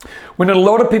When a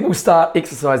lot of people start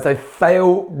exercise, they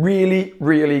fail really,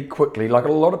 really quickly. Like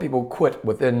a lot of people quit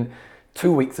within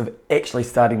 2 weeks of actually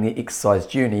starting their exercise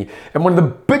journey. And one of the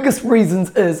biggest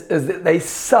reasons is that they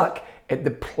suck at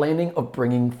the planning of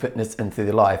bringing fitness into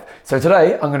their life. So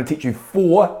today, I'm going to teach you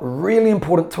 4 really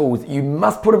important tools that you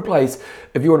must put in place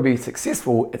if you want to be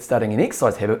successful at starting an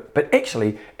exercise habit, but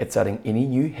actually at starting any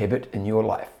new habit in your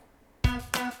life.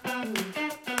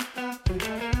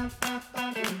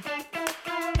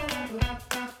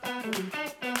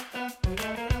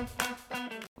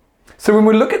 So when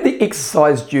we look at the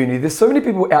exercise journey, there's so many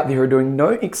people out there who are doing no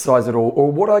exercise at all,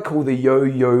 or what I call the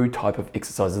yo-yo type of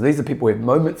exercises. These are people who have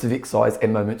moments of exercise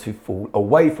and moments who fall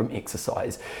away from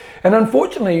exercise. And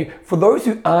unfortunately, for those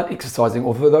who aren't exercising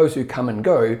or for those who come and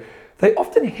go, they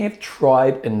often have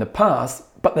tried in the past,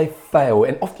 but they fail,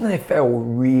 and often they fail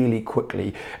really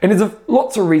quickly. And there's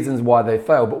lots of reasons why they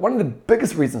fail, but one of the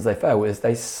biggest reasons they fail is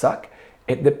they suck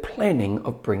at the planning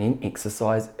of bringing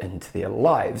exercise into their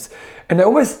lives. And they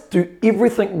almost do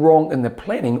everything wrong in the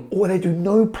planning, or they do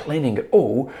no planning at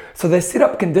all. So they set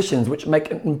up conditions which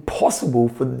make it impossible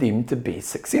for them to be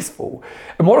successful.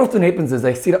 And what often happens is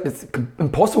they set up these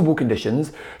impossible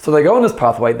conditions. So they go on this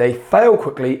pathway, they fail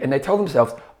quickly, and they tell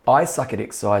themselves, I suck at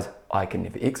exercise, I can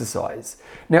never exercise.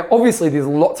 Now, obviously there's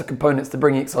lots of components to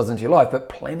bring exercise into your life, but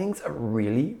planning's a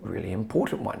really, really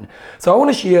important one. So I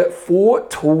want to share 4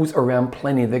 tools around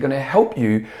planning. They're going to help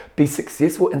you be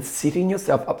successful in setting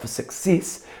yourself up for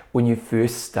success when you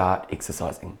first start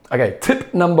exercising. Okay,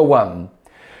 tip number 1.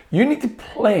 You need to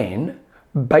plan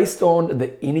based on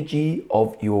the energy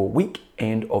of your week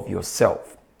and of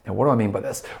yourself. Now, what do I mean by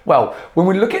this? Well, when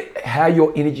we look at how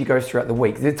your energy goes throughout the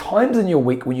week, there's times in your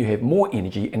week when you have more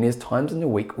energy, and there's times in the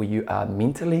week where you are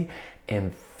mentally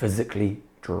and physically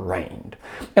drained.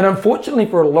 And unfortunately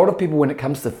for a lot of people, when it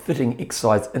comes to fitting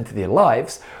exercise into their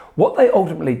lives, what they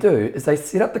ultimately do is they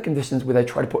set up the conditions where they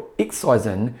try to put exercise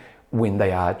in when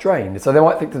they are drained. So they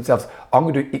might think to themselves, I'm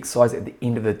going to do exercise at the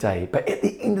end of the day. But at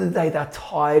the end of the day, they're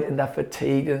tired and they're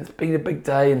fatigued, and it's been a big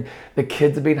day, and the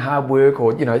kids have been hard work,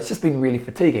 or it's just been really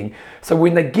fatiguing. So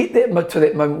when they get to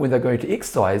that moment when they're going to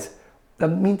exercise, they're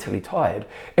mentally tired.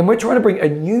 And we're trying to bring a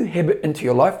new habit into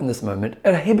your life in this moment,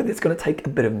 a habit that's going to take a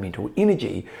bit of mental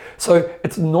energy. So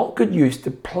it's not good use to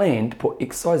plan to put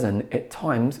exercise in at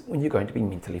times when you're going to be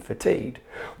mentally fatigued.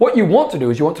 What you want to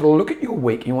do is you want to look at your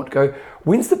week and you want to go,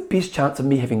 when's the best chance of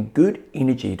me having good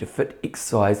energy to fit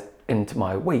exercise into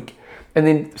my week? And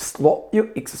then slot your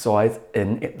exercise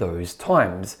in at those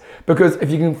times. Because if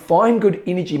you can find good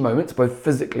energy moments, both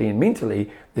physically and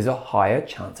mentally, there's a higher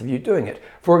chance of you doing it.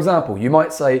 For example, you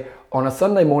might say, on a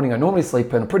Sunday morning, I normally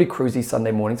sleep in a pretty cruisy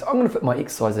Sunday morning, so I'm going to fit my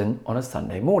exercise in on a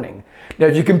Sunday morning. Now,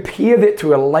 if you compare that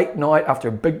to a late night after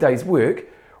a big day's work,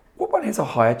 what one has a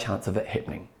higher chance of it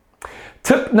happening?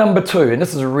 Tip number 2, and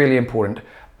this is really important,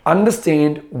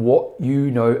 understand what you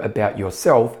know about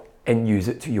yourself and use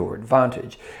it to your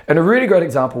advantage. And a really great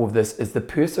example of this is the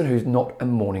person who's not a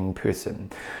morning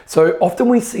person. So often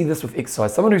we see this with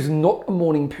exercise. Someone who's not a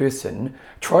morning person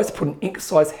tries to put an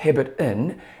exercise habit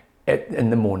in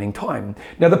the morning time.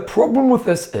 Now the problem with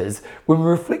this is, when we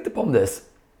reflect upon this,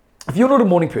 if you're not a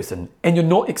morning person and you're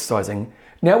not exercising,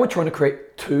 now we're trying to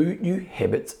create 2 new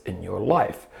habits in your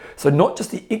life. So not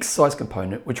just the exercise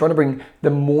component, we're trying to bring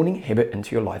the morning habit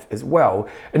into your life as well.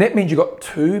 And that means you've got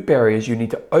 2 barriers you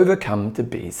need to overcome to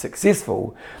be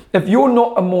successful. If you're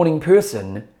not a morning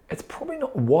person, it's probably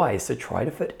not wise to try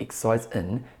to fit exercise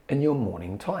in your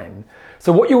morning time.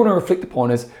 So what you want to reflect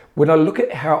upon is, when I look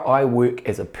at how I work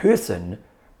as a person,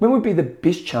 when would be the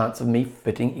best chance of me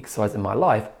fitting exercise in my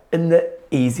life in the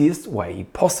easiest way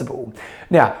possible?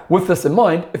 Now, with this in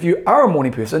mind, if you are a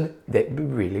morning person, that would be a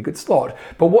really good slot.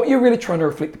 But what you're really trying to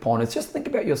reflect upon is just think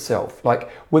about yourself. Like,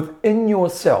 within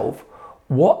yourself,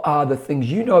 what are the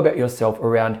things you know about yourself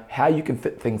around how you can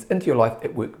fit things into your life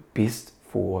that work best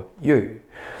for you?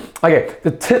 Okay,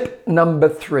 the tip number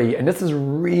 3, and this is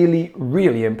really,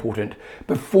 really important.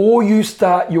 Before you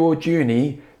start your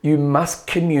journey, you must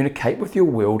communicate with your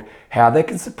world how they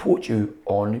can support you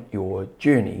on your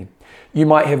journey. You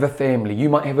might have a family, you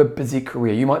might have a busy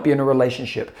career, you might be in a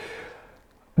relationship.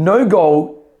 No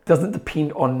goal doesn't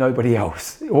depend on nobody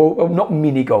else, or not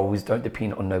many goals don't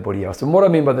depend on nobody else. And what I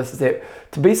mean by this is that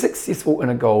to be successful in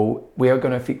a goal, we are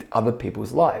going to affect other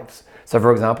people's lives. So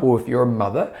for example, if you're a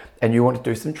mother and you want to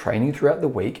do some training throughout the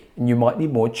week, and you might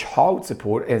need more child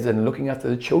support, as in looking after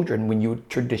the children when you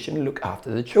traditionally look after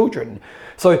the children.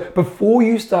 So before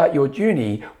you start your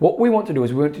journey, what we want to do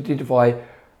is we want to identify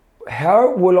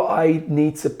how will I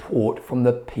need support from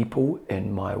the people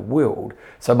in my world?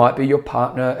 So it might be your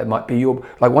partner, it might be your,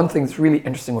 like one thing that's really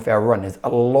interesting with our runners, a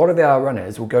lot of our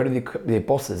runners will go to their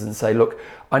bosses and say, look,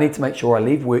 I need to make sure I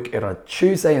leave work on a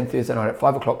Tuesday and Thursday night at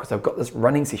 5 o'clock because I've got this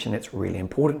running session that's really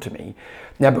important to me.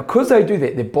 Now, because they do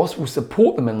that, their boss will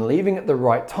support them in leaving at the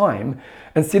right time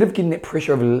instead of getting that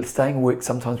pressure of staying at work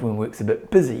sometimes when work's a bit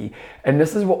busy. And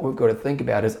this is what we've got to think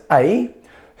about is A,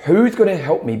 who's going to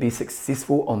help me be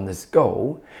successful on this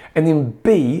goal? And then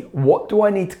B, what do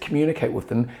I need to communicate with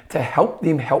them to help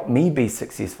them help me be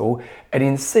successful? And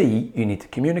then C, you need to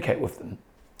communicate with them.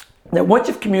 Now, once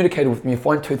you've communicated with them, you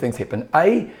find two things happen.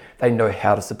 A, they know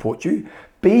how to support you.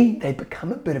 B, they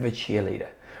become a bit of a cheerleader.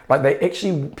 Like they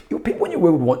actually, people in your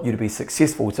world want you to be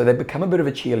successful, so they become a bit of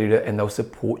a cheerleader and they'll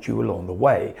support you along the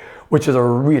way, which is a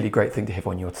really great thing to have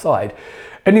on your side.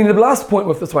 And then the last point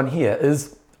with this one here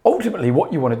is, ultimately,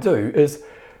 what you want to do is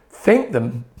thank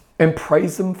them and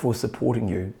praise them for supporting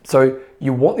you. So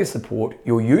you want their support,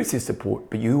 you'll use their support,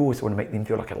 but you also want to make them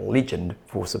feel like a legend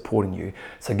for supporting you.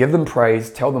 So give them praise,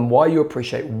 tell them why you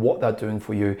appreciate what they're doing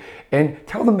for you, and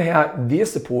tell them how their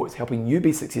support is helping you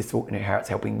be successful and how it's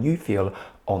helping you feel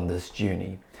on this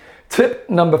journey. Tip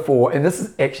number 4, and this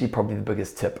is actually probably the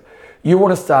biggest tip. You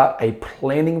want to start a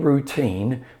planning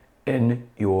routine in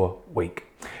your week.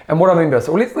 And what I mean by this,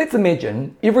 so let's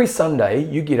imagine every Sunday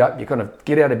you get up, you kind of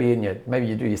get out of bed and maybe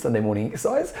you do your Sunday morning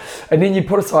exercise, and then you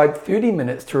put aside 30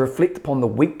 minutes to reflect upon the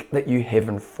week that you have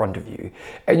in front of you.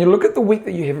 And you look at the week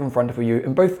that you have in front of you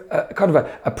in both kind of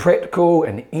a practical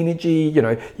and energy,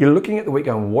 you're looking at the week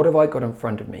going, what have I got in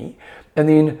front of me? And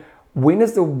then when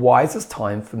is the wisest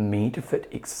time for me to fit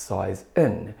exercise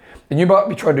in? And you might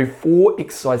be trying to do 4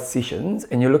 exercise sessions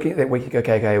and you're looking at that week, you go,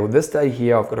 okay, well this day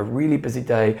here, I've got a really busy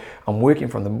day. I'm working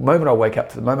from the moment I wake up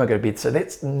to the moment I go to bed. So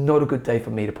that's not a good day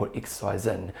for me to put exercise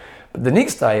in. But the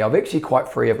next day, I'm actually quite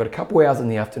free. I've got a couple hours in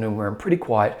the afternoon where I'm pretty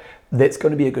quiet. That's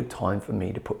going to be a good time for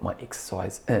me to put my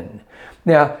exercise in.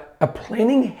 Now, a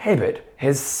planning habit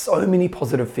has so many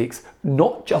positive effects,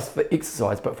 not just for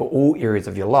exercise, but for all areas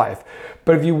of your life.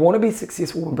 But if you want to be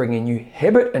successful in bringing a new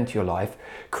habit into your life,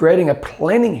 creating a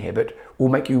planning habit will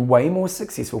make you way more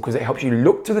successful because it helps you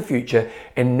look to the future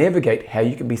and navigate how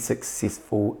you can be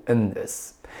successful in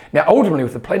this. Now, ultimately,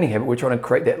 with the planning habit, we're trying to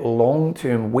create that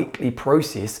long-term weekly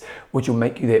process, which will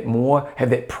make you have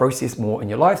that process more in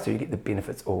your life so you get the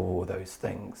benefits of all those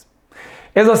things.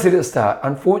 As I said at the start,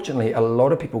 unfortunately, a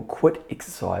lot of people quit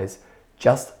exercise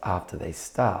just after they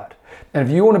start. And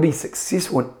if you want to be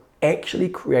successful in actually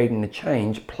creating the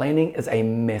change, planning is a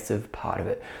massive part of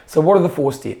it. So what are the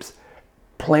 4 steps?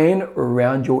 Plan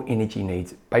around your energy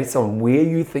needs based on where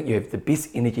you think you have the best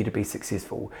energy to be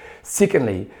successful.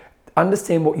 Secondly,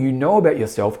 understand what you know about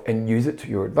yourself and use it to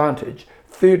your advantage.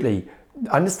 Thirdly,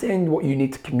 understand what you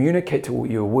need to communicate to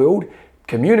your world,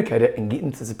 communicate it and get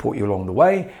them to support you along the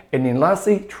way. And then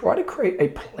lastly, try to create a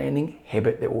planning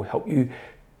habit that will help you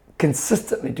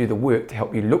consistently do the work to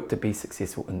help you look to be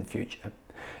successful in the future.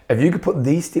 If you could put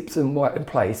these steps in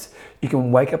place, you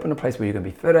can wake up in a place where you're going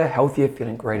to be fitter, healthier,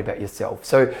 feeling great about yourself.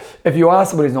 So if you are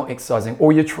somebody who's not exercising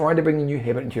or you're trying to bring a new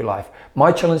habit into your life,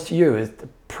 my challenge to you is to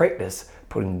practice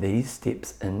putting these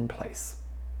steps in place.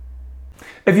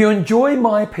 If you enjoy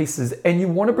my pieces and you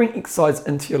want to bring exercise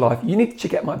into your life, you need to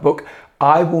check out my book,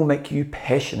 I Will Make You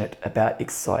Passionate About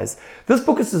Exercise. This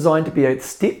book is designed to be a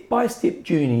step-by-step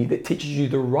journey that teaches you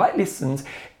the right lessons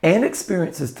and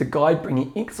experiences to guide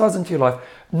bringing exercise into your life,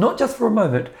 not just for a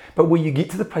moment, but where you get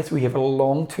to the place where you have a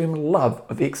long-term love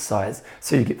of exercise.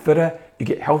 So you get fitter, you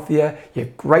get healthier, you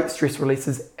have great stress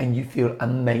releases, and you feel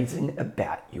amazing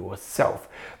about yourself.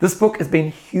 This book has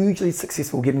been hugely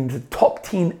successful, getting to the top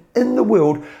 10 in the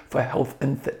world for health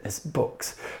and fitness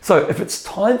books. So if it's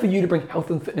time for you to bring health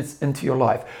and fitness into your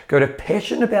life, go to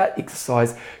Passion About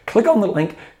Exercise, click on the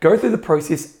link, go through the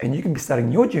process, and you can be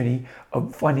starting your journey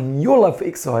of finding your love for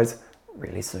exercise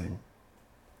really soon.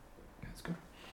 That's good.